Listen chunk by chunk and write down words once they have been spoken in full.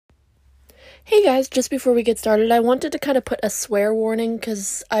Hey guys, just before we get started, I wanted to kind of put a swear warning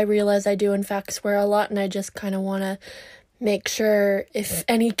because I realize I do in fact swear a lot, and I just kind of want to make sure if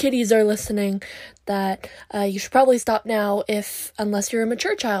any kiddies are listening that you should probably stop now unless you're a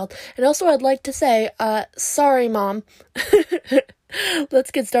mature child. And also I'd like to say, sorry mom.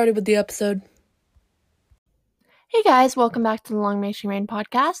 Let's get started with the episode. Hey guys, welcome back to the Long May She Rain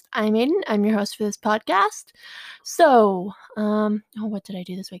podcast. I'm Aiden. I'm your host for this podcast. So, what did I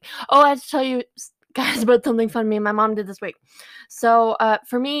do this week? I have to tell you guys about something fun me and my mom did this week. So,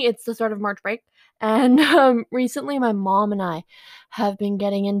 for me, it's the start of March break, and recently my mom and I have been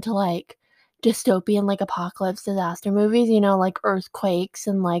getting into dystopian apocalypse disaster movies, like earthquakes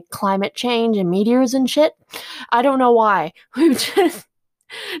and climate change and meteors and shit. I don't know why. We've just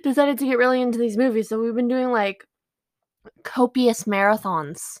decided to get really into these movies, so we've been doing copious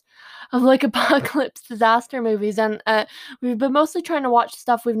marathons of apocalypse disaster movies, and we've been mostly trying to watch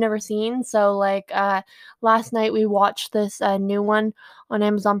stuff we've never seen. So last night we watched this new one on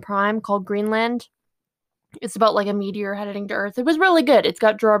Amazon Prime called Greenland. It's about a meteor heading to Earth. It was really good. It's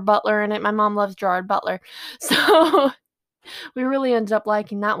got Gerard Butler in it. My mom loves Gerard Butler, so we really ended up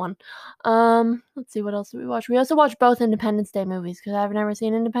liking that one. Let's see, what else did we watch? We also watched both Independence Day movies because I've never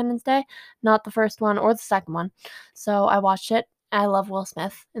seen Independence Day, not the first one or the second one. So I watched it. I love Will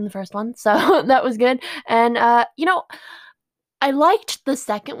Smith in the first one, so that was good. And I liked the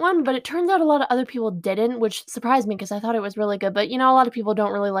second one, but it turns out a lot of other people didn't, which surprised me because I thought it was really good. But a lot of people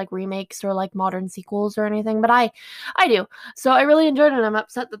don't really like remakes or modern sequels or anything, but I do. So I really enjoyed it, and I'm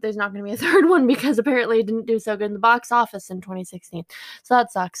upset that there's not going to be a third one because apparently it didn't do so good in the box office in 2016. So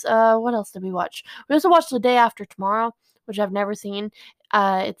that sucks. What else did we watch? We also watched The Day After Tomorrow, which I've never seen.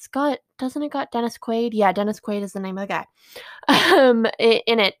 Doesn't it got Dennis Quaid? Yeah, Dennis Quaid is the name of the guy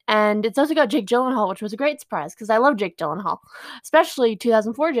in it, and it's also got Jake Gyllenhaal, which was a great surprise because I love Jake Gyllenhaal, especially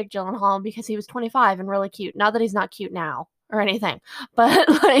 2004 Jake Gyllenhaal because he was 25 and really cute. Not that he's not cute now or anything, but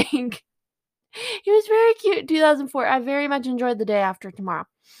he was very cute in 2004. I very much enjoyed The Day After Tomorrow.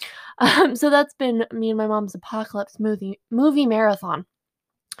 So that's been me and my mom's apocalypse movie marathon.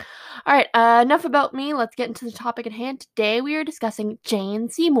 All right, enough about me. Let's get into the topic at hand. Today we are discussing Jane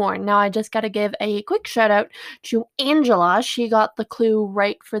Seymour. Now, I just got to give a quick shout out to Angela. She got the clue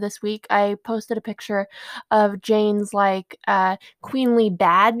right for this week. I posted a picture of Jane's queenly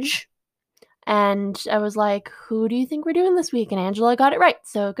badge, and I was like, who do you think we're doing this week? And Angela got it right.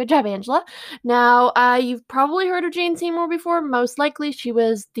 So good job, Angela. Now, you've probably heard of Jane Seymour before. Most likely, she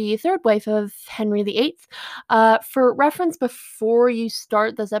was the third wife of Henry VIII. For reference, before you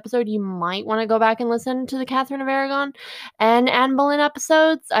start this episode, you might want to go back and listen to the Catherine of Aragon and Anne Boleyn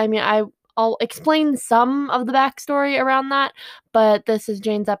episodes. I'll explain some of the backstory around that, but this is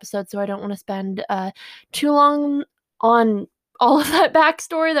Jane's episode, so I don't want to spend too long on all of that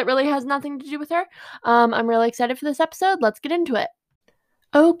backstory that really has nothing to do with her. I'm really excited for this episode. Let's get into it.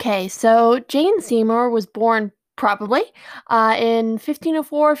 Okay, so Jane Seymour was born probably in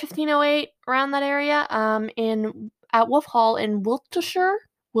 1504, 1508, around that area, at Wolf Hall in Wiltshire.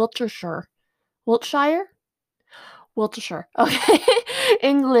 Okay,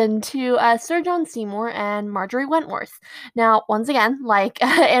 England, to Sir John Seymour and Marjorie Wentworth. Now, once again, like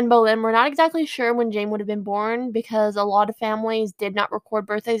Anne Boleyn, we're not exactly sure when Jane would have been born because a lot of families did not record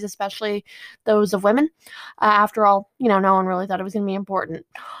birthdays, especially those of women. After all, no one really thought it was going to be important,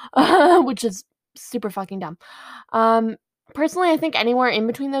 which is super fucking dumb. Personally, I think anywhere in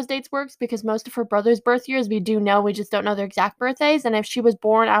between those dates works because most of her brother's birth years we do know, we just don't know their exact birthdays. And if she was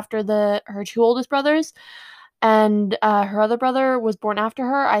born after her two oldest brothers, and her other brother was born after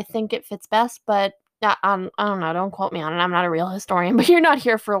her, I think it fits best, but I don't know, don't quote me on it, I'm not a real historian, but you're not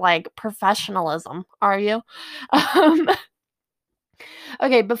here for, professionalism, are you?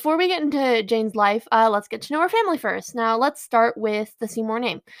 Okay, before we get into Jane's life, let's get to know her family first. Now, let's start with the Seymour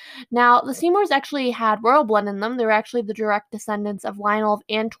name. Now, the Seymours actually had royal blood in them. They were actually the direct descendants of Lionel of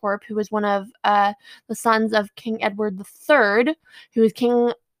Antwerp, who was one of the sons of King Edward III, who was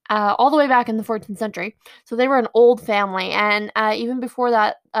king all the way back in the 14th century. So they were an old family, and even before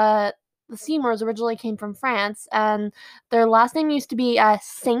that, the Seymours originally came from France, and their last name used to be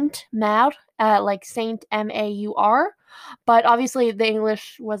Saint Maur, like Saint Maur, but obviously the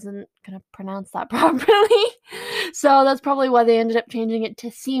English wasn't going to pronounce that properly, so that's probably why they ended up changing it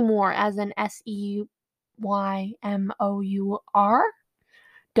to Seymour, as in Seymour.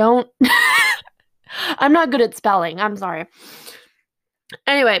 Don't. I'm not good at spelling. I'm sorry.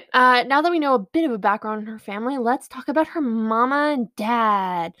 Anyway, now that we know a bit of a background on her family, let's talk about her mama and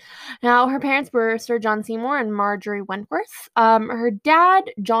dad. Now, her parents were Sir John Seymour and Marjorie Wentworth. Her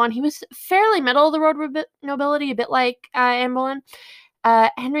dad, John, he was fairly middle of the road nobility, a bit like Anne Boleyn.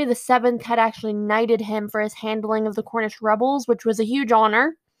 Henry VII had actually knighted him for his handling of the Cornish rebels, which was a huge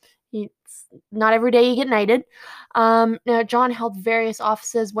honor. It's not every day you get knighted. Now, John held various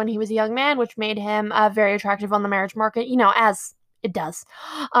offices when he was a young man, which made him very attractive on the marriage market, as it does.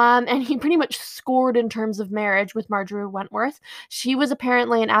 And he pretty much scored in terms of marriage with Marjorie Wentworth. She was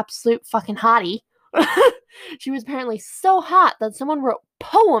apparently an absolute fucking hottie. She was apparently so hot that someone wrote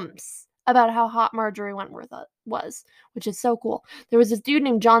poems about how hot Marjorie Wentworth was, which is so cool. There was this dude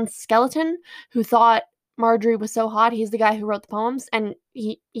named John Skeleton who thought Marjorie was so hot. He's the guy who wrote the poems, and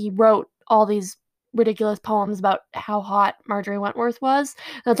he wrote all these ridiculous poems about how hot Marjorie Wentworth was.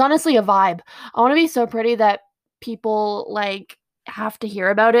 And it's honestly a vibe. I want to be so pretty that people have to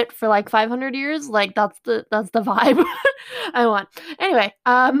hear about it for 500 years. That's the vibe I want. Anyway,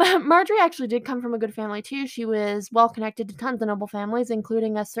 Marjorie actually did come from a good family too. She was well connected to tons of noble families,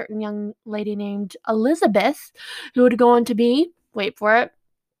 including a certain young lady named Elizabeth, who would go on to be, wait for it,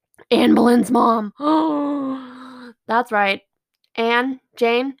 Anne Boleyn's mom. Oh, that's right. Anne,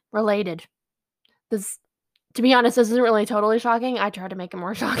 Jane, related. This, to be honest, this isn't really totally shocking. I tried to make it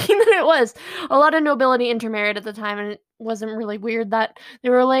more shocking than it was. A lot of nobility intermarried at the time, and it wasn't really weird that they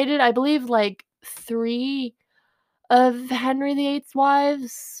were related. I believe 3 of Henry VIII's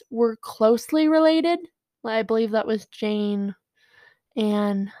wives were closely related. I believe that was Jane,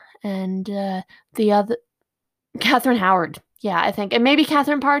 Anne, and the other, Catherine Howard. Yeah, I think. And maybe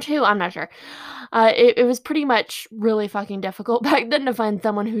Catherine Parr too. I'm not sure. It was pretty much really fucking difficult back then to find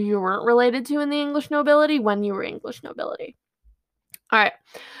someone who you weren't related to in the English nobility when you were English nobility. All right.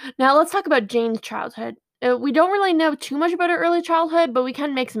 Now let's talk about Jane's childhood. We don't really know too much about her early childhood, but we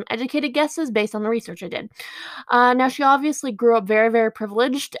can make some educated guesses based on the research I did. Now, she obviously grew up very, very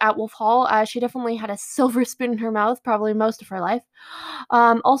privileged at Wolf Hall. She definitely had a silver spoon in her mouth probably most of her life.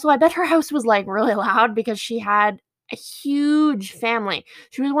 Also, I bet her house was really loud because she had a huge family.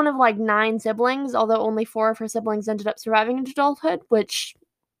 She was one of 9 siblings, although only 4 of her siblings ended up surviving into adulthood, which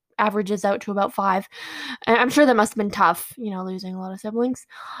averages out to about 5. And I'm sure that must have been tough, losing a lot of siblings.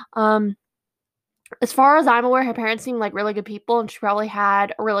 As far as I'm aware, her parents seemed like really good people, and she probably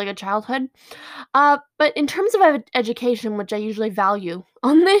had a really good childhood. But in terms of education, which I usually value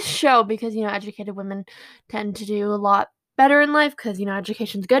on this show, because, educated women tend to do a lot better in life because,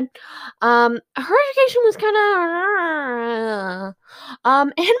 education's good. Her education was kind of...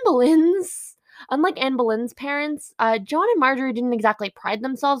 Anne Boleyn's... Unlike Anne Boleyn's parents, John and Marjorie didn't exactly pride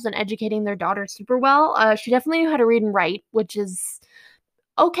themselves in educating their daughter super well. She definitely knew how to read and write, which is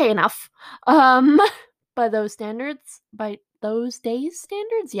okay enough. By those standards. By those days'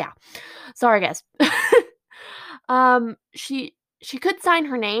 standards? Yeah. Sorry, guys. She could sign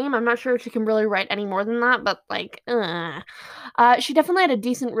her name. I'm not sure if she can really write any more than that, but she definitely had a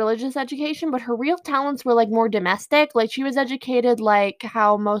decent religious education, but her real talents were more domestic. She was educated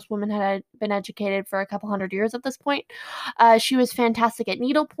how most women had been educated for a couple hundred years at this point. She was fantastic at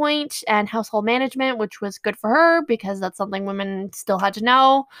needlepoint and household management, which was good for her because that's something women still had to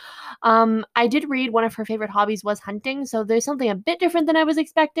know. I did read one of her favorite hobbies was hunting, so there's something a bit different than I was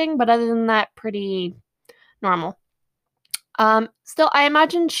expecting, but other than that, pretty normal. Still, I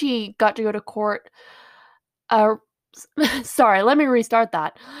imagine she got to go to court. Sorry, let me restart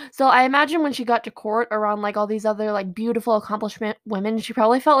that. So I imagine when she got to court around all these other beautiful accomplishment women, she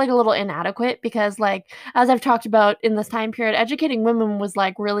probably felt a little inadequate because as I've talked about in this time period, educating women was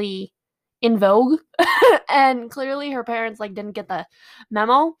really in vogue. And clearly her parents didn't get the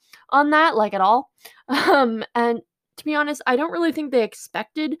memo on that at all. And to be honest, I don't really think they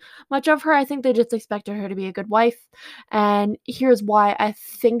expected much of her. I think they just expected her to be a good wife. And here's why I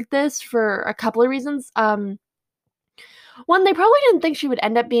think this, for a couple of reasons. One, they probably didn't think she would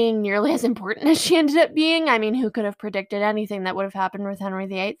end up being nearly as important as she ended up being. I mean, who could have predicted anything that would have happened with Henry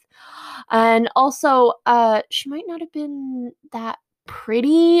VIII? And also, she might not have been that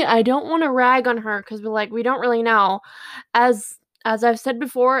pretty. I don't want to rag on her because we don't really know. As I've said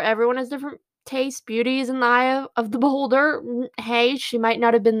before, everyone has different taste. Beauty is in the eye of the beholder. Hey, she might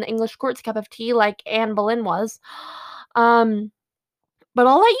not have been the English court's cup of tea like Anne Boleyn was. But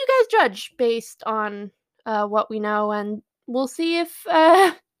I'll let you guys judge based on what we know, and we'll see if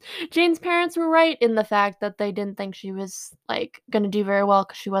Jane's parents were right in the fact that they didn't think she was gonna do very well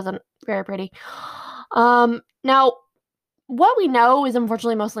because she wasn't very pretty. Now, what we know is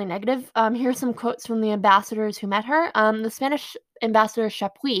unfortunately mostly negative. Here's some quotes from the ambassadors who met her. The Spanish ambassador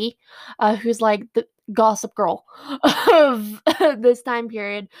Chapuis, who's gossip girl of this time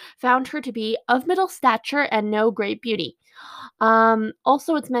period found her to be of middle stature and no great beauty.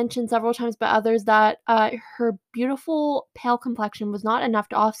 Also, it's mentioned several times by others that her beautiful pale complexion was not enough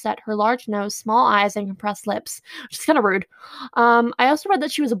to offset her large nose, small eyes, and compressed lips, which is kind of rude. I also read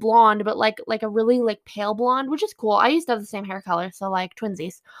that she was a blonde, but like a really like pale blonde, which is cool. I used to have the same hair color, so like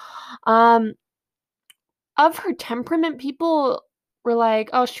twinsies. Um, of her temperament, people were like,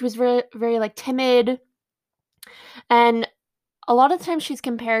 oh, she was very very like timid, and a lot of times she's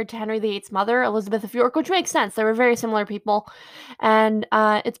compared to Henry VIII's mother, Elizabeth of York, which makes sense. They were very similar people. And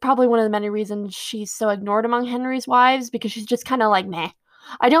it's probably one of the many reasons she's so ignored among Henry's wives, because she's just kind of like, meh.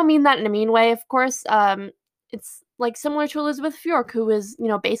 I don't mean that in a mean way, of course. It's like similar to Elizabeth of York, who was,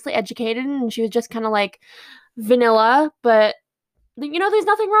 basically educated, and she was just kind of like vanilla, but there's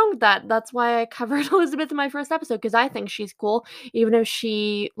nothing wrong with that. That's why I covered Elizabeth in my first episode, because I think she's cool. Even if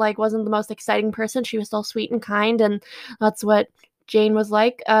she like wasn't the most exciting person, she was still sweet and kind, and that's what Jane was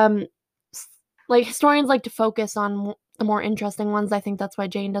like. Like historians like to focus on the more interesting ones. I think that's why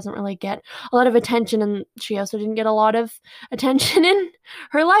Jane doesn't really get a lot of attention, and she also didn't get a lot of attention in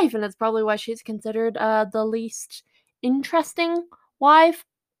her life, and it's probably why she's considered the least interesting wife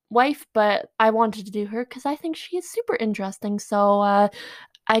but I wanted to do her because I think she is super interesting. So I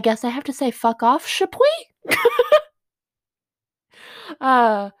guess I have to say fuck off, Chapuis.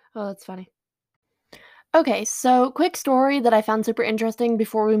 Oh, that's funny. Okay, so quick story that I found super interesting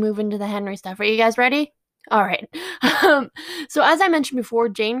before we move into the Henry stuff. Are you guys ready? All right. Um, so as I mentioned before,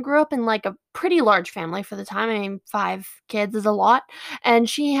 Jane grew up in like a pretty large family for the time. I mean, 5 kids is a lot. And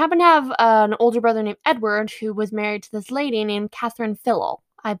she happened to have an older brother named Edward who was married to this lady named Catherine Fillol.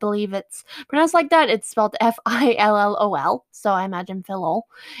 I believe it's pronounced like that. It's spelled Fillol. So I imagine Fillol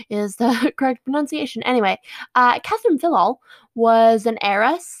is the correct pronunciation. Anyway, Catherine Fillol was an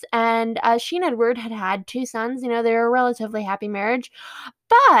heiress, and she and Edward had had 2 sons. They were a relatively happy marriage.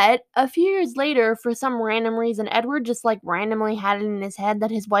 But a few years later, for some random reason, Edward just like randomly had it in his head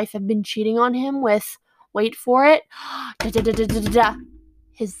that his wife had been cheating on him with, wait for it, his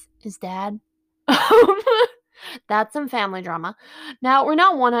dad. That's some family drama. Now, we're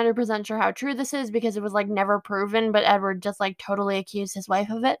not 100% sure how true this is because it was like never proven, but Edward just like totally accused his wife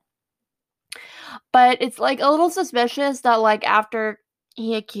of it. But it's like a little suspicious that like after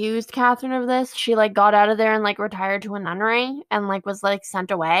he accused Catherine of this, she like got out of there and like retired to a nunnery and like was like sent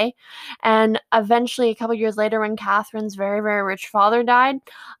away. And eventually, a couple years later, when Catherine's very, very rich father died,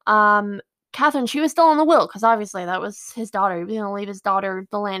 Catherine, she was still on the will because obviously that was his daughter. He was going to leave his daughter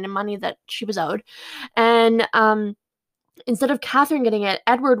the land and money that she was owed. And instead of Catherine getting it,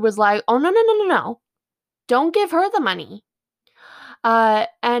 Edward was like, oh, no. Don't give her the money.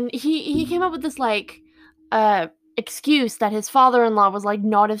 And he came up with this like excuse that his father-in-law was like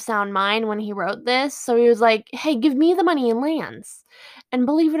not of sound mind when he wrote this. So he was like, "Hey, give me the money and lands." And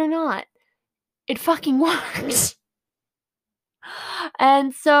believe it or not, it fucking worked.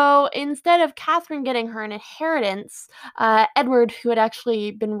 And so instead of Catherine getting her an inheritance, Edward, who had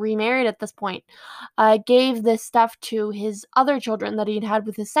actually been remarried at this point, gave this stuff to his other children that he'd had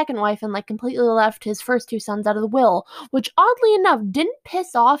with his second wife and like completely left his first 2 sons out of the will, which oddly enough didn't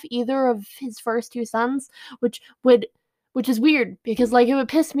piss off either of his first 2 sons, which is weird because like it would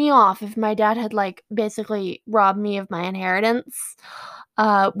piss me off if my dad had like basically robbed me of my inheritance,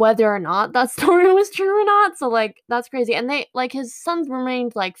 whether or not that story was true or not. So like that's crazy. And they like his sons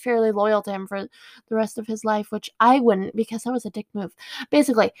remained like fairly loyal to him for the rest of his life, which I wouldn't because that was a dick move.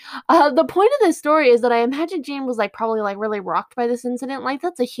 Basically, the point of this story is that I imagine Jane was like probably like really rocked by this incident. Like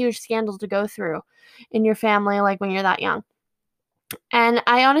that's a huge scandal to go through in your family, like when you're that young. And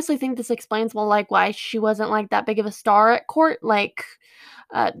I honestly think this explains well like why she wasn't like that big of a star at court like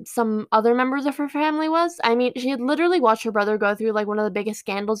some other members of her family was. I mean, she had literally watched her brother go through like one of the biggest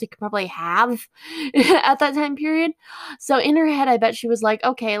scandals you could probably have at that time period. So in her head, I bet she was like,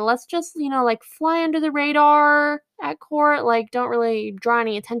 okay, let's just, like fly under the radar at court, like don't really draw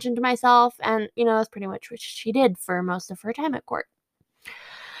any attention to myself. And, that's pretty much what she did for most of her time at court.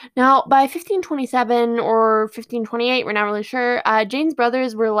 Now, by 1527 or 1528, we're not really sure, Jane's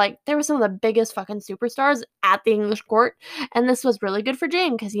brothers were like, they were some of the biggest fucking superstars at the English court. And this was really good for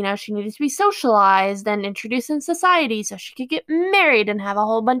Jane because, she needed to be socialized and introduced in society so she could get married and have a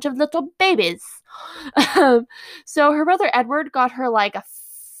whole bunch of little babies. So her brother Edward got her like a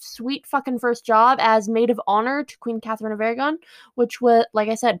sweet fucking first job as maid of honor to Queen Catherine of Aragon, which was, like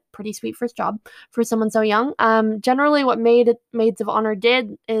I said, pretty sweet first job for someone so young. Generally, what maids of honor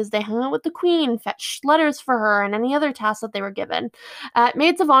did is they hung out with the queen, fetched letters for her, and any other tasks that they were given.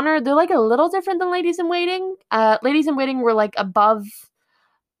 Maids of honor, they're like a little different than ladies in waiting. Ladies in waiting were like above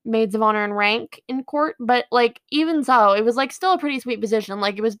maids of honor and rank in court, but like even so, it was like still a pretty sweet position.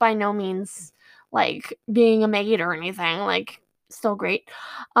 Like it was by no means like being a maid or anything. Like still great.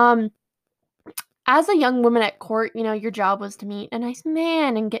 Um as a young woman at court, your job was to meet a nice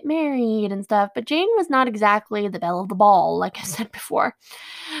man and get married and stuff, but Jane was not exactly the belle of the ball, like I said before.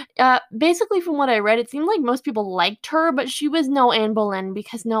 Basically, from what I read, it seemed like most people liked her, but she was no Anne Boleyn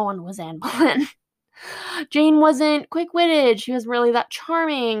because no one was Anne Boleyn. Jane wasn't quick-witted. She wasn't really that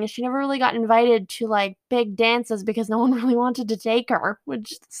charming. She never really got invited to like big dances because no one really wanted to take her,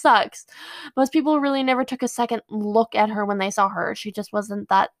 which sucks. Most people really never took a second look at her when they saw her. She just wasn't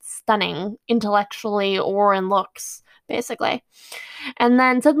that stunning intellectually or in looks, basically. And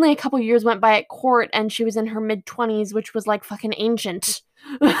then suddenly a couple years went by at court and she was in her mid-20s, which was like fucking ancient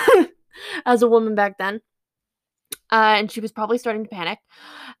as a woman back then. And she was probably starting to panic.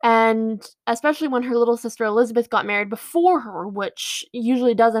 And especially when her little sister Elizabeth got married before her, which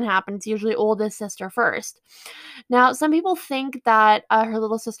usually doesn't happen. It's usually oldest sister first. Now, some people think that her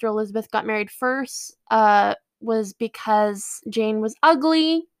little sister Elizabeth got married first was because Jane was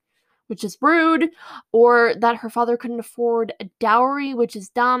ugly, which is rude, or that her father couldn't afford a dowry, which is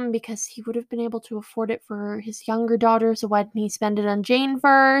dumb because he would have been able to afford it for his younger daughter, so why didn't he spend it on Jane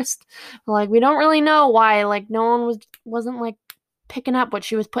first? Like, we don't really know why, like, no one wasn't, like, picking up what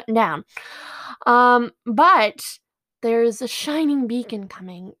she was putting down. But there's a shining beacon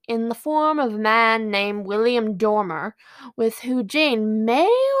coming in the form of a man named William Dormer, with who Jane may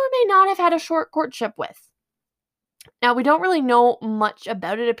or may not have had a short courtship with. Now, we don't really know much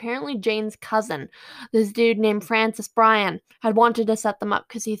about it. Apparently, Jane's cousin, this dude named Francis Bryan, had wanted to set them up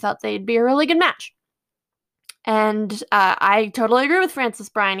because he thought they'd be a really good match. And I totally agree with Francis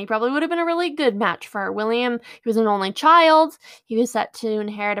Bryan. He probably would have been a really good match for her. William, he was an only child. He was set to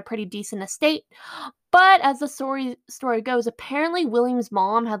inherit a pretty decent estate. But as the story goes, apparently William's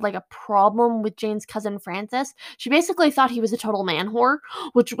mom had like a problem with Jane's cousin Francis. She basically thought he was a total man whore,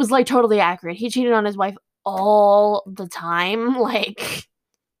 which was like totally accurate. He cheated on his wife all the time, like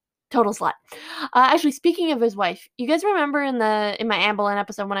total slut. Actually, speaking of his wife, you guys remember in my Anne Boleyn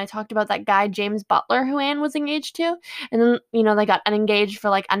episode when I talked about that guy James Butler who Anne was engaged to, and then they got unengaged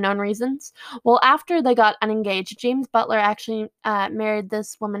for like unknown reasons. Well, after they got unengaged, James Butler actually married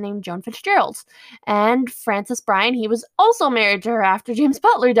this woman named Joan Fitzgerald, and Francis Bryan, he was also married to her after James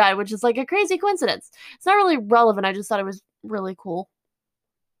Butler died, which is like a crazy coincidence. It's not really relevant. I just thought it was really cool.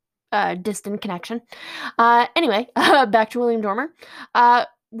 Distant connection. Anyway, back to William Dormer.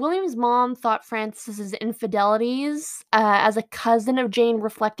 William's mom thought Francis's infidelities as a cousin of Jane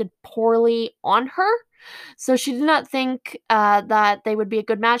reflected poorly on her. So she did not think that they would be a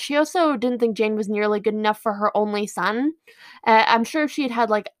good match. She also didn't think Jane was nearly good enough for her only son. I'm sure if she had had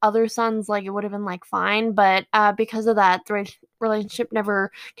like other sons, like it would have been like fine. But because of that, the relationship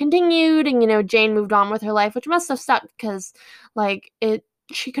never continued, and Jane moved on with her life, which must have sucked because like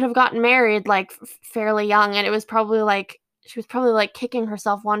she could have gotten married like fairly young, and it was probably like she was probably like kicking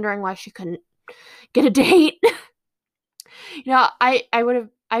herself wondering why she couldn't get a date. I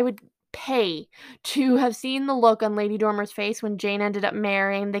would pay to have seen the look on Lady Dormer's face when Jane ended up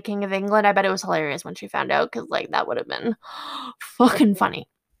marrying the King of England. I bet it was hilarious when she found out, because like that would have been fucking funny.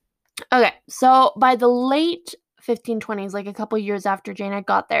 Okay, so by the late 1520s, like a couple years after Jane had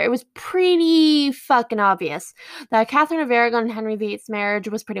got there, it was pretty fucking obvious that Catherine of Aragon and Henry VIII's marriage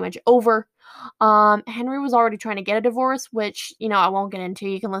was pretty much over. Henry was already trying to get a divorce, which, I won't get into.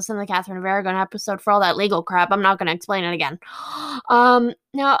 You can listen to the Catherine of Aragon episode for all that legal crap. I'm not going to explain it again.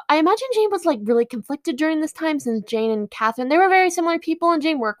 Now, I imagine Jane was, like, really conflicted during this time, since Jane and Catherine, they were very similar people, and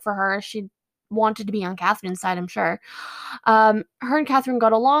Jane worked for her. She wanted to be on Catherine's side, I'm sure. Her and Catherine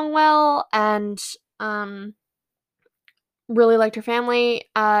got along well, and, really liked her family,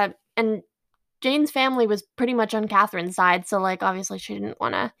 and Jane's family was pretty much on Catherine's side, so, like, obviously she didn't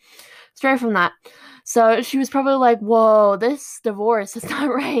want to stray from that. So she was probably like, whoa, this divorce is not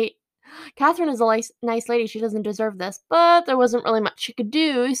right. Catherine is a nice lady. She doesn't deserve this. But there wasn't really much she could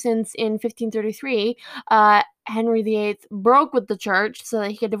do, since in 1533, Henry VIII broke with the church so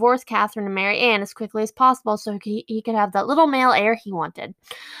that he could divorce Catherine and marry Anne as quickly as possible so he could have that little male heir he wanted.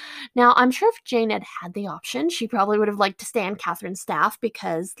 Now, I'm sure if Jane had had the option, she probably would have liked to stay on Catherine's staff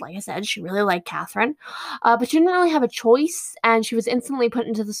because, like I said, she really liked Catherine. But she didn't really have a choice, and she was instantly put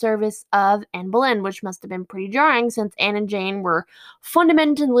into the service of Anne Boleyn, which must have been pretty jarring since Anne and Jane were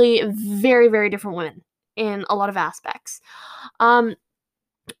fundamentally very, very different women in a lot of aspects.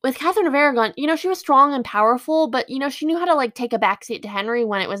 With Catherine of Aragon, she was strong and powerful, but, she knew how to, like, take a backseat to Henry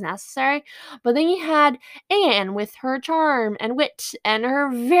when it was necessary. But then you had Anne with her charm and wit and her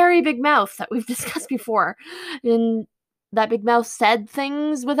very big mouth that we've discussed before. And that Big Mouth said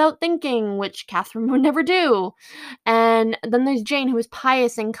things without thinking, which Catherine would never do. And then there's Jane, who was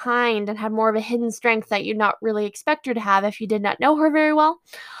pious and kind and had more of a hidden strength that you'd not really expect her to have if you did not know her very well.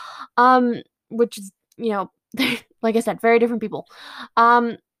 Which is, like I said, very different people.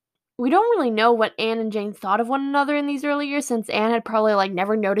 We don't really know what Anne and Jane thought of one another in these early years, since Anne had probably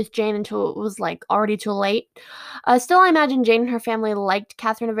never noticed Jane until it was already too late. Still, I imagine Jane and her family liked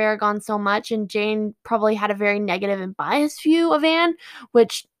Catherine of Aragon so much, and Jane probably had a very negative and biased view of Anne,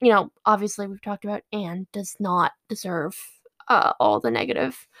 which, obviously we've talked about. Anne does not deserve all the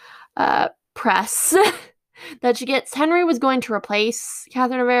negative press that she gets. Henry was going to replace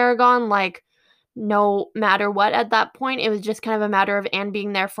Catherine of Aragon, no matter what at that point. It was just kind of a matter of Anne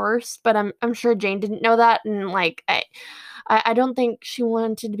being there first, but I'm sure Jane didn't know that, and I don't think she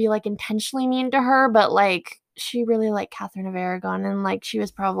wanted to be intentionally mean to her, but she really liked Catherine of Aragon, and she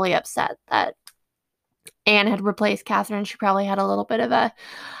was probably upset that Anne had replaced Catherine. She probably had a little bit of a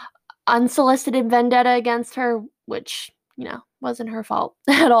unsolicited vendetta against her, which wasn't her fault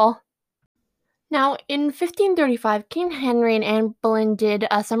at all. Now, in 1535, King Henry and Anne Boleyn did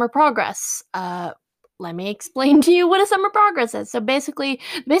a summer progress. Let me explain to you what a summer progress is. So basically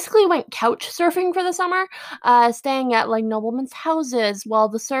went couch surfing for the summer, staying at noblemen's houses while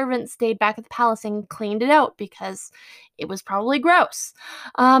the servants stayed back at the palace and cleaned it out because it was probably gross.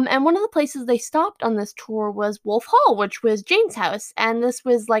 And one of the places they stopped on this tour was Wolf Hall, which was Jane's house. And this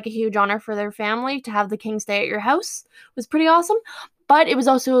was a huge honor for their family to have the king stay at your house. It was pretty awesome. But it was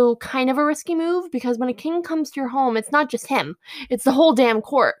also kind of a risky move, because when a king comes to your home, it's not just him. It's the whole damn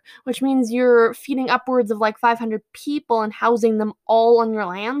court, which means you're feeding upwards of 500 people and housing them all on your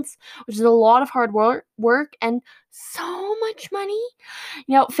lands, which is a lot of hard work and so much money.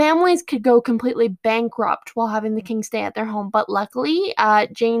 Families could go completely bankrupt while having the king stay at their home, but luckily,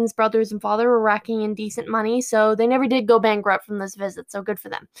 Jane's brothers and father were racking in decent money, so they never did go bankrupt from this visit, so good for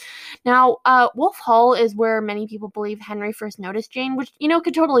them. Now, Wolf Hall is where many people believe Henry first noticed Jane, which,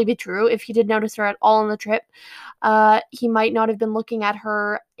 could totally be true. If he did notice her at all on the trip, he might not have been looking at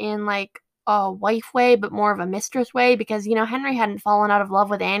her in, a wife way, but more of a mistress way, because, Henry hadn't fallen out of love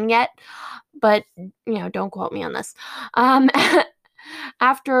with Anne yet, but, don't quote me on this.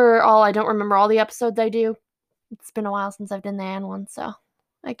 After all, I don't remember all the episodes I do. It's been a while since I've done the Anne one, so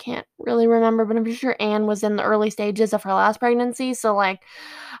I can't really remember, but I'm pretty sure Anne was in the early stages of her last pregnancy, so,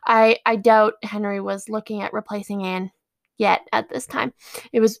 I doubt Henry was looking at replacing Anne yet at this time.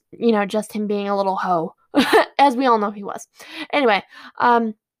 It was, just him being a little hoe, as we all know he was. Anyway,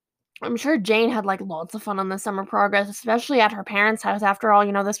 I'm sure Jane had lots of fun on the summer progress, especially at her parents' house. After all,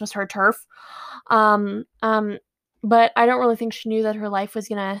 this was her turf. But I don't really think she knew that her life was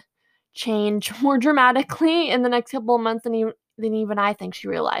gonna change more dramatically in the next couple of months than even I think she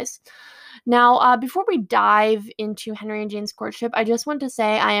realized. Now, before we dive into Henry and Jane's courtship, I just want to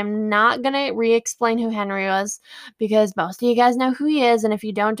say I am not going to re-explain who Henry was, because most of you guys know who he is, and if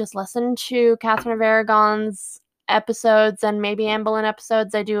you don't, just listen to Catherine of Aragon's episodes and maybe Anne Boleyn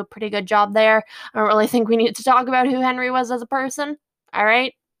episodes. I do a pretty good job there. I don't really think we need to talk about who Henry was as a person. All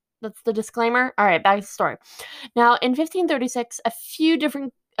right? That's the disclaimer. All right, back to the story. Now, in 1536, a few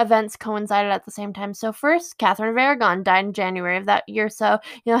different events coincided at the same time. So first, Catherine of Aragon died in January of that year. So,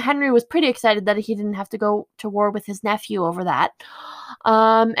 Henry was pretty excited that he didn't have to go to war with his nephew over that.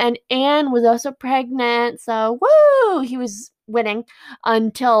 And Anne was also pregnant. So, woo! He was winning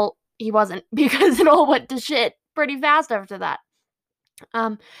until he wasn't, because it all went to shit pretty fast after that.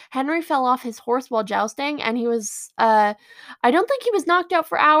 Henry fell off his horse while jousting, and he was, I don't think he was knocked out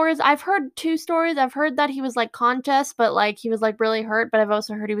for hours. I've heard two stories. I've heard that he was conscious, but he was really hurt, but I've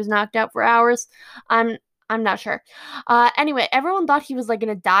also heard he was knocked out for hours. I'm not sure. Anyway, everyone thought he was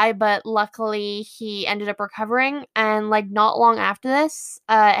gonna die, but luckily he ended up recovering, and not long after this,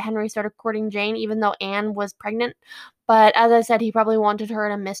 Henry started courting Jane, even though Anne was pregnant. But as I said, he probably wanted her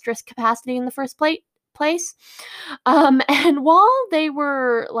in a mistress capacity in the first place. And while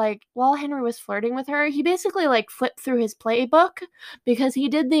Henry was flirting with her, he basically flipped through his playbook, because he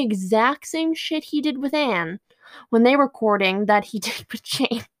did the exact same shit he did with Anne when they were courting that he did with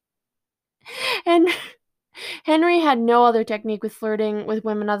Jane. And Henry had no other technique with flirting with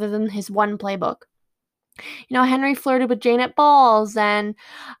women other than his one playbook. Henry flirted with Jane at balls, and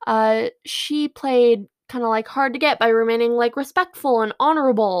she played kind of hard to get by remaining respectful and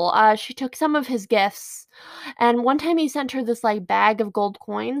honorable. She took some of his gifts, and one time he sent her this bag of gold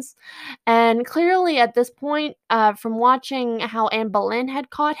coins, and clearly at this point, from watching how Anne Boleyn had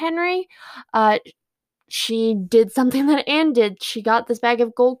caught Henry, she did something that Anne did. She got this bag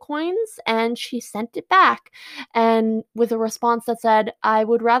of gold coins and she sent it back, and with a response that said, "I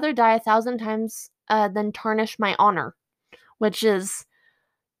would rather die 1,000 times than tarnish my honor." which is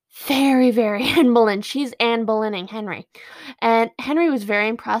very, very Anne Boleyn. She's Anne Boleyn Henry. And Henry was very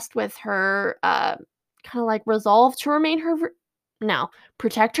impressed with her kind of like resolve to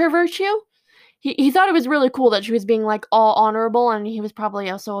protect her virtue. He thought it was really cool that she was being like all honorable, and he was probably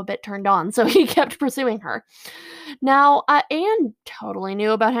also a bit turned on, so he kept pursuing her. Now, Anne totally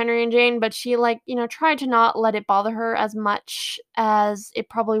knew about Henry and Jane, but she tried to not let it bother her as much as it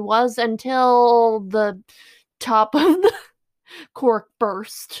probably was until the top of the cork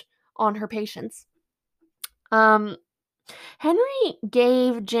burst on her patience. Henry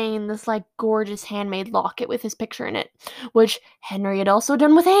gave Jane this gorgeous handmade locket with his picture in it, which Henry had also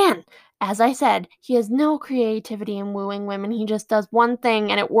done with Anne. As I said, he has no creativity in wooing women. He just does one thing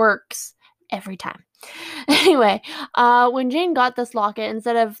and it works every time. Anyway, when Jane got this locket,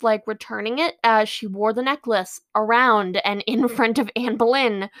 instead of returning it, she wore the necklace around and in front of Anne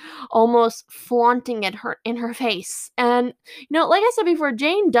Boleyn, almost flaunting it in her face. And like I said before,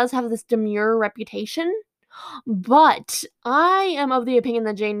 Jane does have this demure reputation. But I am of the opinion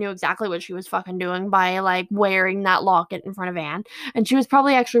that Jane knew exactly what she was fucking doing by wearing that locket in front of Anne. And she was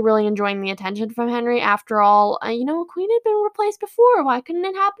probably actually really enjoying the attention from Henry. After all, a queen had been replaced before. Why couldn't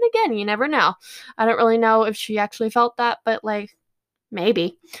it happen again? You never know. I don't really know if she actually felt that, but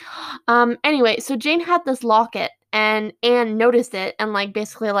maybe. Anyway, so Jane had this locket and Anne noticed it and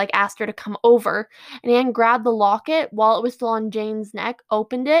basically asked her to come over. And Anne grabbed the locket while it was still on Jane's neck,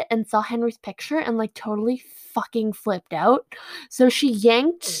 opened it, and saw Henry's picture and totally fucking flipped out. So she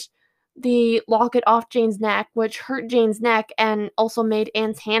yanked the locket off Jane's neck, which hurt Jane's neck and also made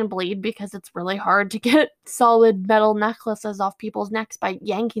Anne's hand bleed because it's really hard to get solid metal necklaces off people's necks by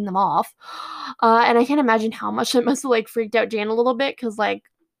yanking them off. And I can't imagine how much it must have freaked out Jane a little bit, because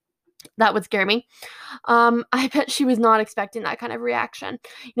that would scare me. I bet she was not expecting that kind of reaction.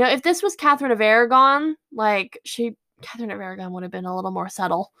 If this was Catherine of Aragon, Catherine of Aragon would have been a little more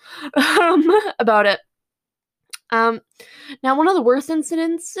subtle about it. Now, one of the worst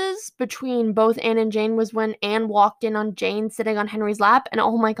incidences between both Anne and Jane was when Anne walked in on Jane sitting on Henry's lap, and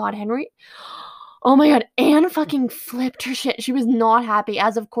oh my god, Anne fucking flipped her shit. She was not happy,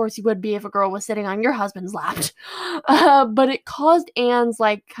 as of course you would be if a girl was sitting on your husband's lap. But it caused Anne's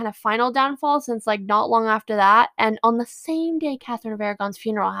kind of final downfall, since not long after that, and on the same day Catherine of Aragon's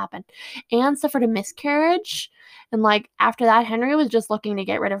funeral happened, Anne suffered a miscarriage. And after that, Henry was just looking to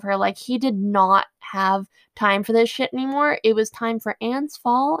get rid of her. he did not have time for this shit anymore. It was time for Anne's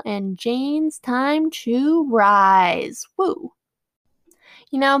fall and Jane's time to rise. Woo.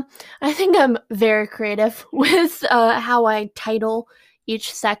 I think I'm very creative with how I title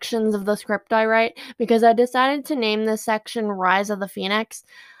each sections of the script I write, because I decided to name this section Rise of the Phoenix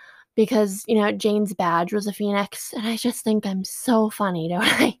because, Jane's badge was a phoenix, and I just think I'm so funny, don't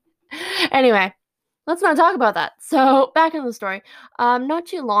I? Anyway, let's not talk about that. So, back in the story. Not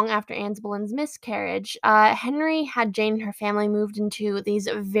too long after Anne Boleyn's miscarriage, Henry had Jane and her family moved into these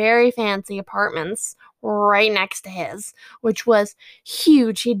very fancy apartments right next to his, which was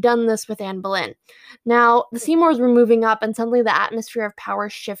huge. He'd done this with Anne Boleyn. Now, the Seymours were moving up, and suddenly the atmosphere of power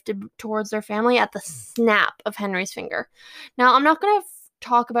shifted towards their family at the snap of Henry's finger. Now, I'm not going to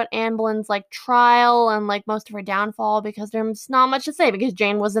talk about Anne Boleyn's trial and most of her downfall, because there's not much to say because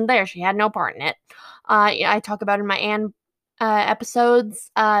Jane wasn't there. She had no part in it. I talk about it in my Anne episodes,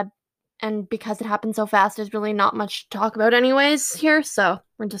 and because it happened so fast, there's really not much to talk about anyways here, so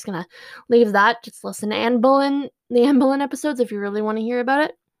we're just gonna leave that. Just listen to the Anne Boleyn episodes if you really want to hear about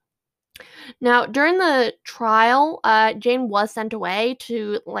it. Now, during the trial, Jane was sent away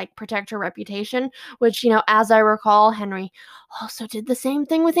to protect her reputation, which, as I recall, Henry also did the same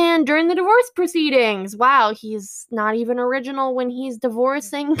thing with Anne during the divorce proceedings. Wow, he's not even original when he's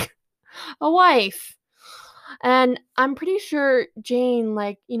divorcing a wife. And I'm pretty sure Jane,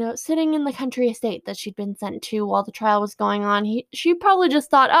 sitting in the country estate that she'd been sent to while the trial was going on, she probably just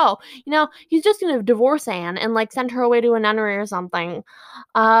thought, oh, he's just going to divorce Anne and, send her away to a nunnery or something.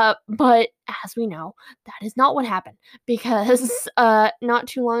 But as we know, that is not what happened, because not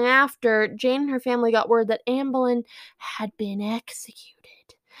too long after, Jane and her family got word that Anne Boleyn had been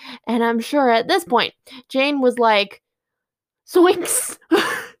executed. And I'm sure at this point, Jane was like, zoinks!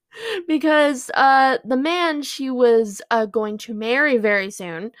 Because the man she was going to marry very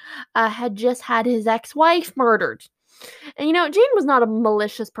soon had just had his ex-wife murdered. And, Jane was not a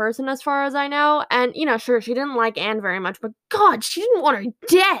malicious person as far as I know. And, sure, she didn't like Anne very much, but God, she didn't want her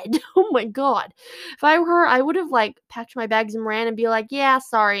dead. Oh my God. If I were her, I would have, packed my bags and ran and be like, yeah,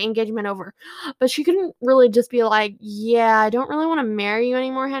 sorry, engagement over. But she couldn't really just be like, yeah, I don't really want to marry you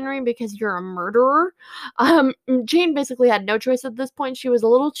anymore, Henry, because you're a murderer. Jane basically had no choice at this point. She was a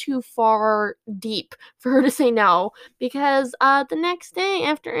little too far deep for her to say no, because the next day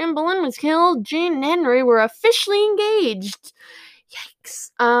after Anne Boleyn was killed, Jane and Henry were officially engaged.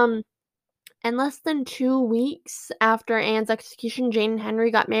 Yikes. And less than 2 weeks after Anne's execution, Jane and Henry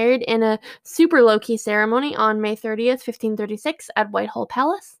got married in a super low-key ceremony on May 30th, 1536 at Whitehall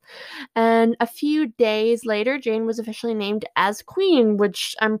Palace. And a few days later, Jane was officially named as queen,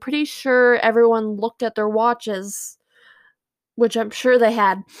 which I'm pretty sure everyone looked at their watches, which I'm sure they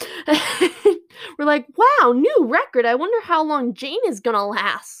had. We're like, wow, new record. I wonder how long Jane is gonna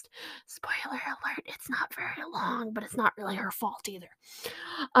last. Spoiler alert, it's not very long, but it's not really her fault either.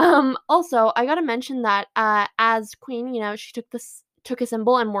 Also, I gotta mention that as queen, she took a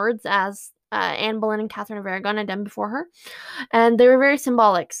symbol and words as Anne Boleyn and Catherine of Aragon had done before her, and they were very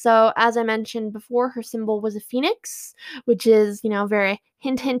symbolic. So, as I mentioned before, her symbol was a phoenix, which is, very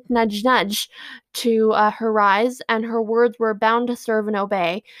hint, hint, nudge, nudge to her rise, and her words were bound to serve and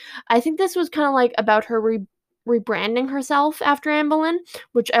obey. I think this was kind of like about her rebranding herself after Anne Boleyn,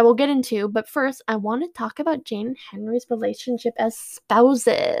 which I will get into, but first, I want to talk about Jane and Henry's relationship as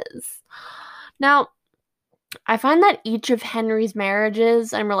spouses. Now, I find that each of Henry's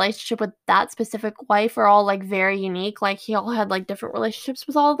marriages and relationship with that specific wife are all very unique. He all had different relationships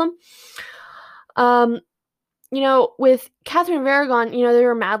with all of them. With Catherine of Aragon, they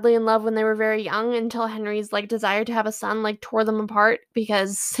were madly in love when they were very young until Henry's desire to have a son tore them apart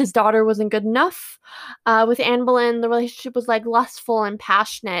because his daughter wasn't good enough. With Anne Boleyn, the relationship was lustful and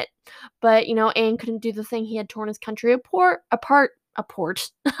passionate, but Anne couldn't do the thing he had torn his country apart.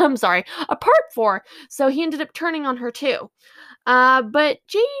 I'm sorry, apart for. So he ended up turning on her too. But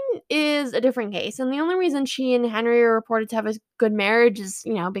Jane is a different case, and the only reason she and Henry are reported to have a good marriage is,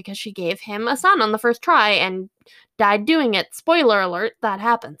 because she gave him a son on the first try and died doing it. Spoiler alert, that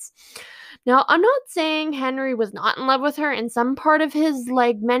happens. Now, I'm not saying Henry was not in love with her in some part of his,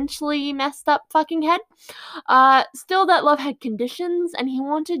 mentally messed up fucking head. Still, that love had conditions, and he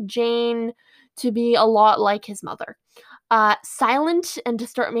wanted Jane to be a lot like his mother. Silent and to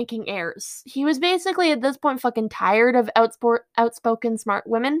start making heirs. He was basically at this point fucking tired of outspoken smart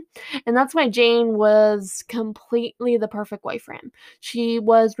women, and that's why Jane was completely the perfect wife for him. She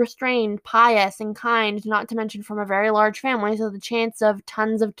was restrained, pious, and kind, not to mention from a very large family, so the chance of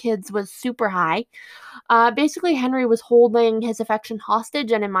tons of kids was super high. Basically, Henry was holding his affection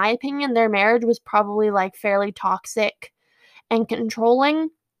hostage, and in my opinion, their marriage was probably fairly toxic and controlling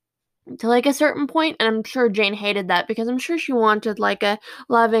to a certain point, and I'm sure Jane hated that because I'm sure she wanted a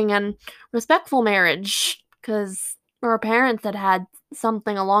loving and respectful marriage because her parents had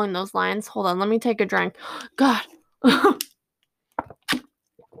something along those lines. Hold on, let me take a drink. God. God,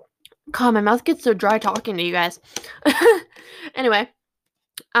 my mouth gets so dry talking to you guys. Anyway,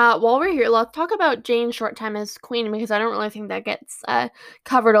 while we're here, let's talk about Jane's short time as queen because I don't really think that gets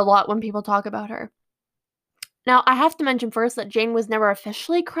covered a lot when people talk about her. Now, I have to mention first that Jane was never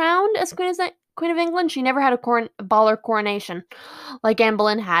officially crowned as Queen of England. She never had a baller coronation like Anne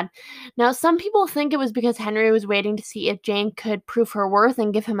Boleyn had. Now, some people think it was because Henry was waiting to see if Jane could prove her worth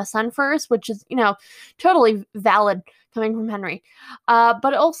and give him a son first, which is, totally valid coming from Henry.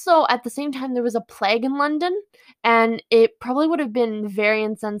 But also, at the same time, there was a plague in London, and it probably would have been very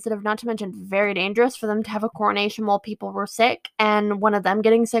insensitive, not to mention very dangerous, for them to have a coronation while people were sick, and one of them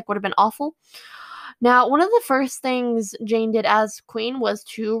getting sick would have been awful. Now, one of the first things Jane did as queen was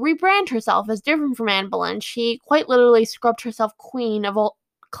to rebrand herself as different from Anne Boleyn. She quite literally scrubbed herself clean.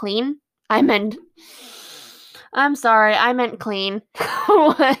 I'm sorry, I meant clean.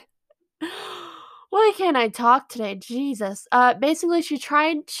 Why can't I talk today? Jesus. Basically, she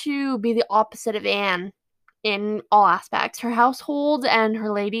tried to be the opposite of Anne in all aspects. Her household and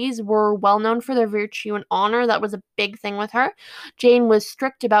her ladies were well known for their virtue and honor. That was a big thing with her. Jane was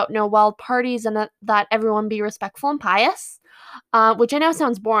strict about no wild parties and that everyone be respectful and pious, which I know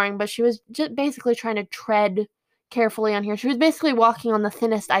sounds boring, but she was just basically trying to tread carefully on here. She was basically walking on the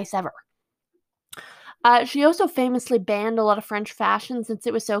thinnest ice ever. She also famously banned a lot of French fashion since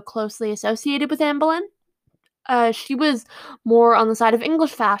it was so closely associated with Anne Boleyn. She was more on the side of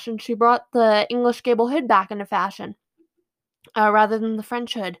English fashion. She brought the English gable hood back into fashion, rather than the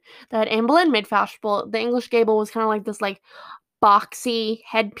French hood that Anne Boleyn made fashionable. The English gable was kind of this boxy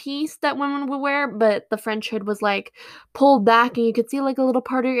headpiece that women would wear, but the French hood was like pulled back and you could see like a little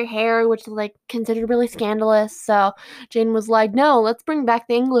part of your hair, which is like considered really scandalous. So Jane was like, no, let's bring back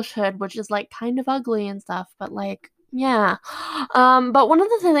the English hood, which is like kind of ugly and stuff, but like, yeah. But one of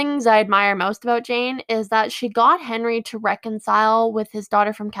the things I admire most about Jane is that she got Henry to reconcile with his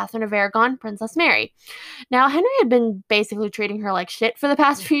daughter from Catherine of Aragon, Princess Mary. Now, Henry had been basically treating her like shit for the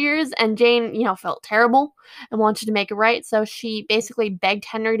past few years, and Jane, felt terrible and wanted to make it right, so she basically begged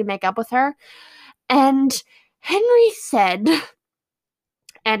Henry to make up with her. And Henry said,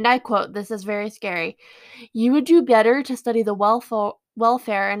 and I quote, this is very scary, "You would do better to study the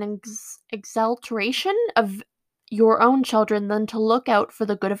welfare and exaltation of your own children than to look out for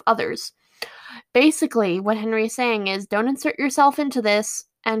the good of others." Basically, what Henry is saying is don't insert yourself into this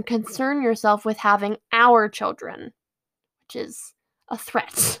and concern yourself with having our children, which is a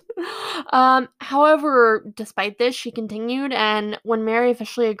threat. However, despite this, she continued, and when Mary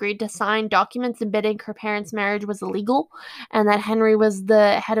officially agreed to sign documents admitting her parents' marriage was illegal and that Henry was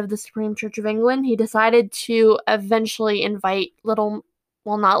the head of the Supreme Church of England, he decided to eventually invite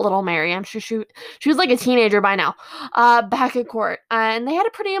not little Mary, I'm sure she was like a teenager by now, back at court. And they had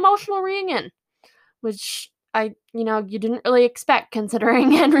a pretty emotional reunion, which you didn't really expect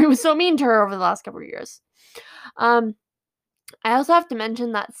considering Henry was so mean to her over the last couple of years. I also have to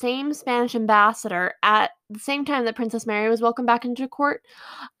mention that same Spanish ambassador, at the same time that Princess Mary was welcomed back into court,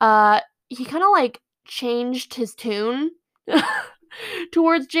 he kind of like changed his tune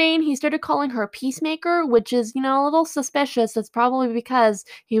towards Jane. He started calling her a peacemaker, which is, a little suspicious. It's probably because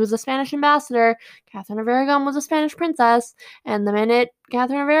he was a Spanish ambassador, Catherine of Aragon was a Spanish princess, and the minute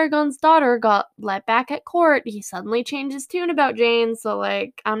Catherine of Aragon's daughter got let back at court, he suddenly changed his tune about Jane. So,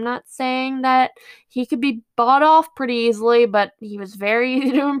 like, I'm not saying that he could be bought off pretty easily, but he was very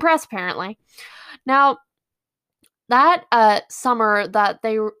easy to impress, apparently. Now, that summer that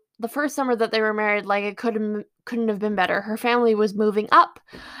the first summer that they were married, like, it couldn't have been better. Her family was moving up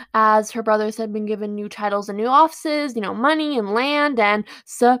as her brothers had been given new titles and new offices, money and land, and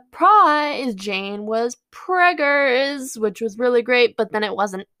surprise, Jane was preggers, which was really great, but then it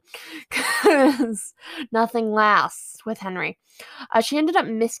wasn't, because nothing lasts with Henry. She ended up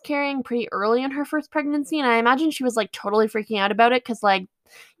miscarrying pretty early in her first pregnancy, and I imagine she was like totally freaking out about it because, like,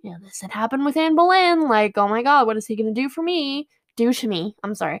 this had happened with Anne Boleyn. Like, oh my god, what is he gonna do for me? Do to me.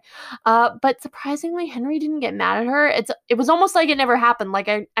 I'm sorry. But surprisingly, Henry didn't get mad at her. It was almost like it never happened. Like,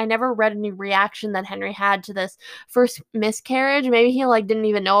 I never read any reaction that Henry had to this first miscarriage. Maybe he like didn't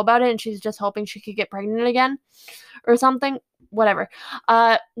even know about it and she's just hoping she could get pregnant again or something. Whatever.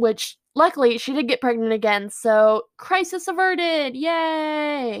 Which luckily she did get pregnant again, so crisis averted.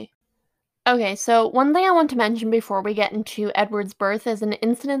 Yay! Okay, so one thing I want to mention before we get into Edward's birth is an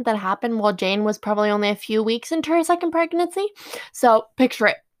incident that happened while Jane was probably only a few weeks into her second pregnancy. So, picture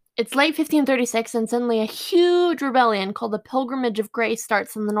it. It's late 1536, and suddenly a huge rebellion called the Pilgrimage of Grace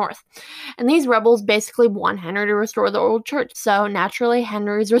starts in the north. And these rebels basically want Henry to restore the old church. So, naturally,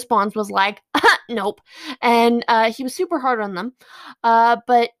 Henry's response was like, nope. And he was super hard on them.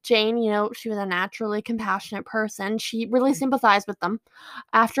 But Jane, she was a naturally compassionate person. She really sympathized with them.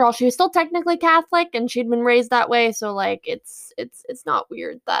 After all, she was still technically Catholic, and she'd been raised that way. So, like, it's not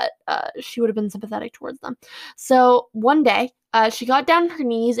weird that she would have been sympathetic towards them. So, one day, she got down on her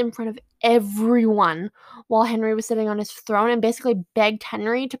knees in front of everyone while Henry was sitting on his throne and basically begged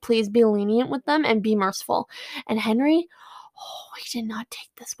Henry to please be lenient with them and be merciful. And Henry, he did not take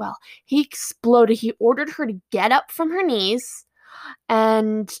this well. He exploded. He ordered her to get up from her knees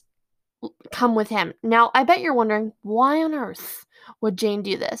and come with him. Now, I bet you're wondering, why on earth would Jane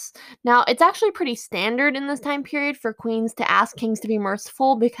do this? Now, it's actually pretty standard in this time period for queens to ask kings to be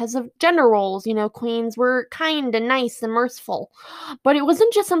merciful because of gender roles. Queens were kind and nice and merciful. But it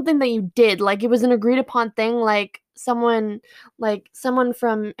wasn't just something that you did. Like, it was an agreed upon thing. Like, someone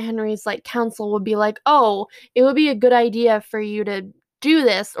from Henry's, like, council would be like, oh, it would be a good idea for you to do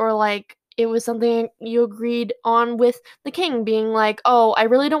this. Or, like, it was something you agreed on with the king, being like, oh, I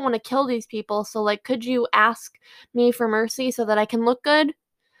really don't want to kill these people, so, like, could you ask me for mercy so that I can look good?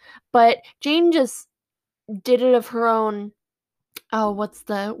 But Jane just did it of her own, what's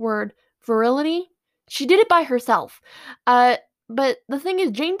the word? Virility? She did it by herself. But the thing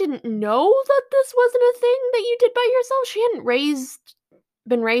is, Jane didn't know that this wasn't a thing that you did by yourself. She hadn't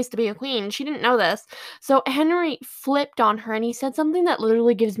been raised to be a queen. She didn't know this. So Henry flipped on her and he said something that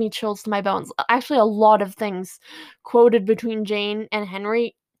literally gives me chills to my bones. Actually, a lot of things quoted between Jane and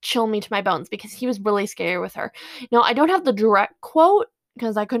Henry chill me to my bones because he was really scary with her. Now, I don't have the direct quote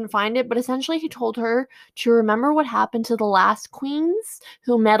because I couldn't find it, but essentially he told her to remember what happened to the last queens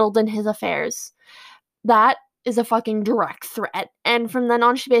who meddled in his affairs. That is a fucking direct threat. And from then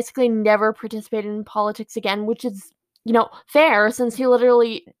on, she basically never participated in politics again, which is, fair since he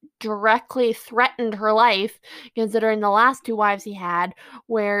literally directly threatened her life, considering the last two wives he had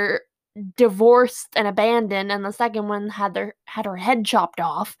were divorced and abandoned, and the second one had her head chopped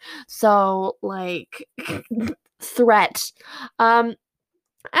off. So, like, threat.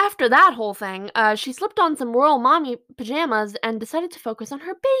 After that whole thing, she slipped on some royal mommy pajamas and decided to focus on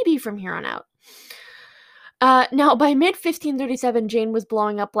her baby from here on out. Now, by mid-1537, Jane was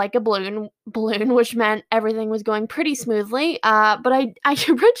blowing up like a balloon, which meant everything was going pretty smoothly. But I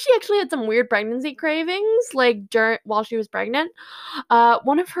read she actually had some weird pregnancy cravings, like while she was pregnant.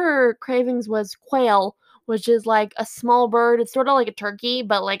 One of her cravings was quail, which is like a small bird. It's sort of like a turkey,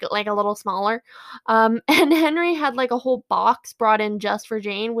 but like a little smaller. And Henry had like a whole box brought in just for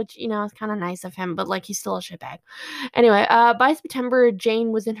Jane, which is kind of nice of him, but like he's still a shitbag. Anyway, by September,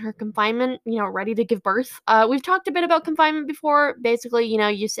 Jane was in her confinement, ready to give birth. We've talked a bit about confinement before. Basically,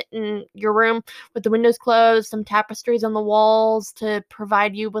 you sit in your room with the windows closed, some tapestries on the walls to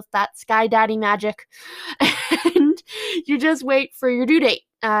provide you with that sky daddy magic, and you just wait for your due date.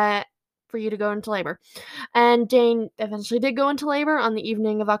 For you to go into labor. And Jane eventually did go into labor on the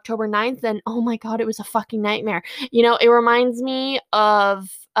evening of October 9th, and oh my god, it was a fucking nightmare. It reminds me of,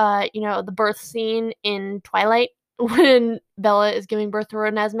 the birth scene in Twilight when Bella is giving birth to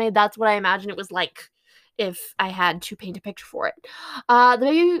Renesmee. That's what I imagine it was like if I had to paint a picture for it.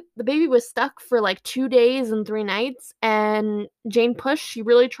 The baby was stuck for like 2 days and 3 nights, and Jane pushed. She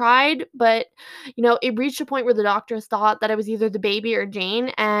really tried, but it reached a point where the doctors thought that it was either the baby or Jane,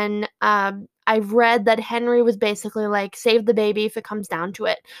 and I've read that Henry was basically like, save the baby if it comes down to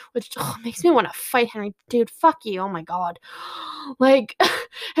it, which makes me want to fight Henry. Dude, fuck you. Oh my god. Like,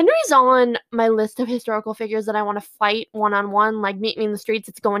 Henry's on my list of historical figures that I want to fight one-on-one, like meet me in the streets,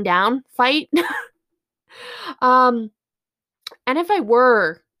 it's going down fight. And if I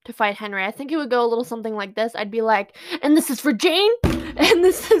were to fight Henry, I think it would go a little something like this. I'd be like, and this is for Jane, and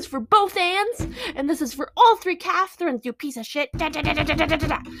this is for both Annes, and this is for all 3 Catherines, you piece of shit. Da, da, da, da, da, da,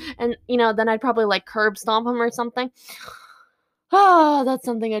 da. And, then I'd probably like curb stomp him or something. Oh, that's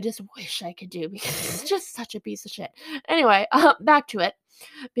something I just wish I could do because it's just such a piece of shit. Anyway, back to it,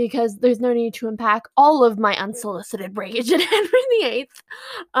 because there's no need to unpack all of my unsolicited rage at Henry VIII.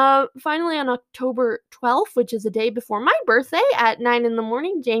 Finally, on October 12th, which is a day before my birthday, at 9 in the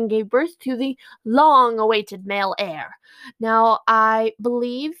morning, Jane gave birth to the long-awaited male heir. Now, I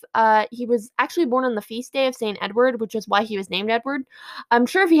believe he was actually born on the feast day of St. Edward, which is why he was named Edward. I'm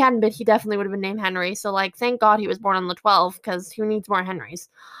sure if he hadn't been, he definitely would have been named Henry, so, like, thank God he was born on the 12th, because who needs more Henrys?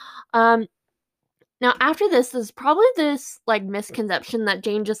 Now, after this, there's probably this, like, misconception that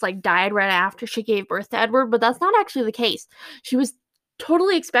Jane just, like, died right after she gave birth to Edward, but that's not actually the case. She was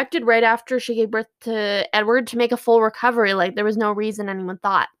totally expected right after she gave birth to Edward to make a full recovery. Like, there was no reason anyone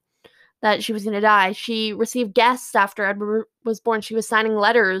thought that she was going to die. She received guests after Edward was born. She was signing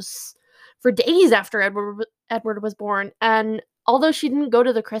letters for days after Edward was born, and although she didn't go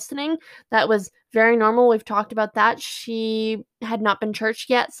to the christening, that was very normal. We've talked about that. She had not been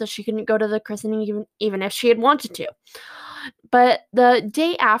churched yet, so she couldn't go to the christening even if she had wanted to. But the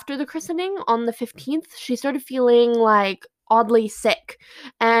day after the christening, on the 15th, she started feeling like oddly sick.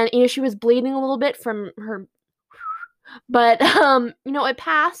 And, she was bleeding a little bit from her, but, it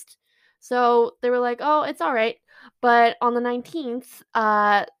passed. So they were like, oh, it's all right. But on the 19th,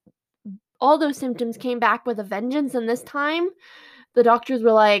 all those symptoms came back with a vengeance, and this time the doctors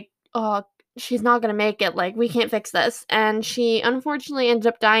were like, oh, she's not going to make it, like, we can't fix this. And she unfortunately ended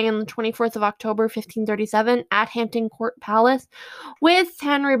up dying on the 24th of October, 1537, at Hampton Court Palace, with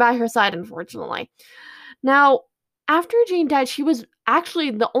Henry by her side, unfortunately. Now, after Jane died, she was actually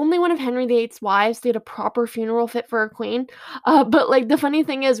the only one of Henry VIII's wives to get a proper funeral fit for a queen. But, like, the funny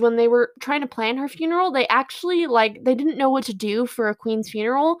thing is, when they were trying to plan her funeral, they actually, like, they didn't know what to do for a queen's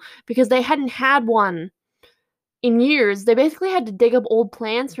funeral because they hadn't had one in years. They basically had to dig up old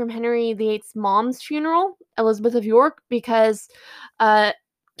plans from Henry VIII's mom's funeral, Elizabeth of York, because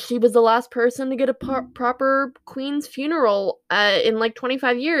she was the last person to get a proper queen's funeral in like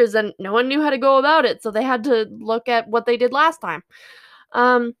 25 years, and no one knew how to go about it, so they had to look at what they did last time.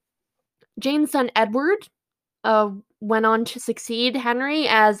 Jane's son Edward went on to succeed Henry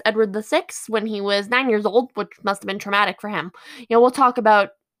as Edward VI when he was 9 years old, which must have been traumatic for him. We'll talk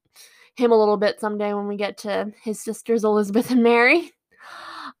about him a little bit someday when we get to his sisters Elizabeth and Mary.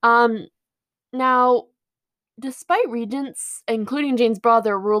 Now, despite regents, including Jane's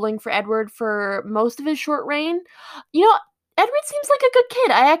brother, ruling for Edward for most of his short reign, Edward seems like a good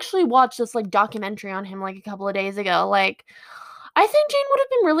kid. I actually watched this, like, documentary on him, like, a couple of days ago. Like, I think Jane would have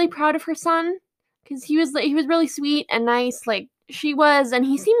been really proud of her son. because he was really sweet and nice, like she was, and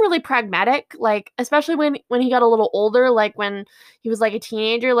he seemed really pragmatic, like especially when he got a little older, like when he was like a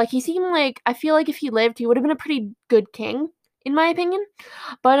teenager, like he seemed like, I feel like if he lived, he would have been a pretty good king, in my opinion.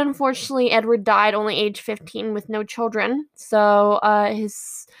 But unfortunately, Edward died only age 15 with no children. So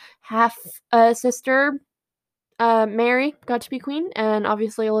his half sister, Mary, got to be queen, and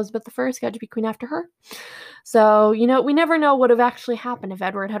obviously Elizabeth I got to be queen after her. So, we never know what would have actually happened if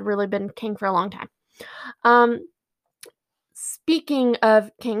Edward had really been king for a long time. Speaking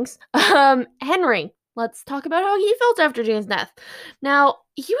of kings, Henry. Let's talk about how he felt after Jane's death. Now,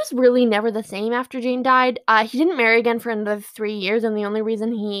 he was really never the same after Jane died. He didn't marry again for another 3 years, and the only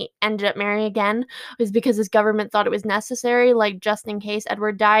reason he ended up marrying again was because his government thought it was necessary, like just in case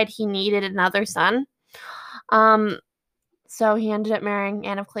Edward died, he needed another son. So he ended up marrying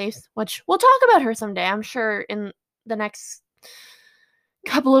Anne of Cleves, which we'll talk about her someday. I'm sure in the next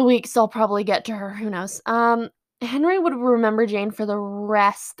couple of weeks I'll probably get to her. Who knows? Henry would remember Jane for the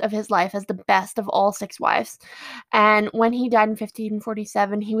rest of his life as the best of all 6 wives. And when he died in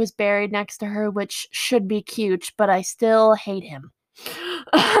 1547, he was buried next to her, which should be cute, but I still hate him.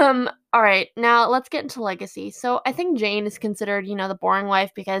 All right, now let's get into legacy. So I think Jane is considered, the boring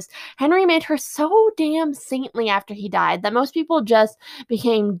wife because Henry made her so damn saintly after he died that most people just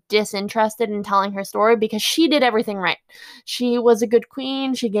became disinterested in telling her story because she did everything right. She was a good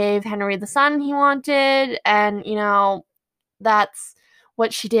queen. She gave Henry the son he wanted, and that's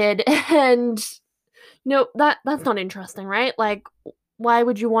what she did. And that's not interesting, right? Like, why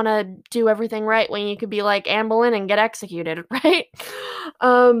would you want to do everything right when you could be like Anne Boleyn and get executed, right?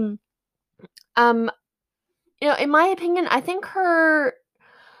 In my opinion, I think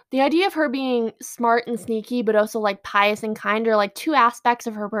the idea of her being smart and sneaky, but also like pious and kind, are like 2 aspects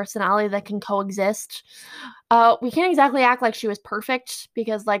of her personality that can coexist. We can't exactly act like she was perfect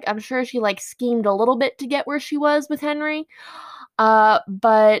because, like, I'm sure she like schemed a little bit to get where she was with Henry.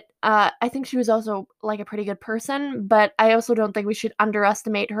 But I think she was also like a pretty good person, but I also don't think we should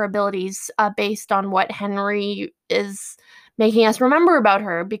underestimate her abilities based on what Henry is making us remember about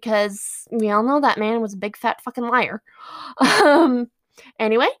her, because we all know that man was a big fat fucking liar.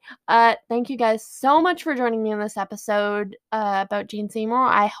 Anyway, thank you guys so much for joining me on this episode about Jane Seymour.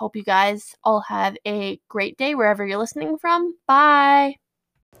 I hope you guys all have a great day wherever you're listening from. Bye!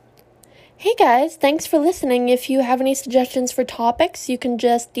 Hey guys, thanks for listening. If you have any suggestions for topics, you can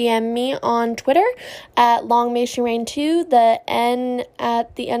just DM me on Twitter at LongMaySheRain2. The N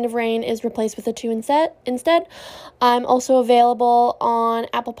at the end of rain is replaced with a 2 instead. I'm also available on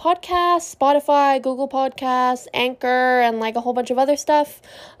Apple Podcasts, Spotify, Google Podcasts, Anchor, and like a whole bunch of other stuff.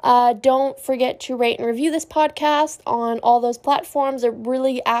 Don't forget to rate and review this podcast on all those platforms. It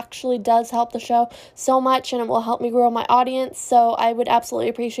really actually does help the show so much, and it will help me grow my audience. So I would absolutely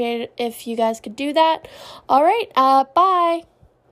appreciate it if you guys could do that. All right, bye.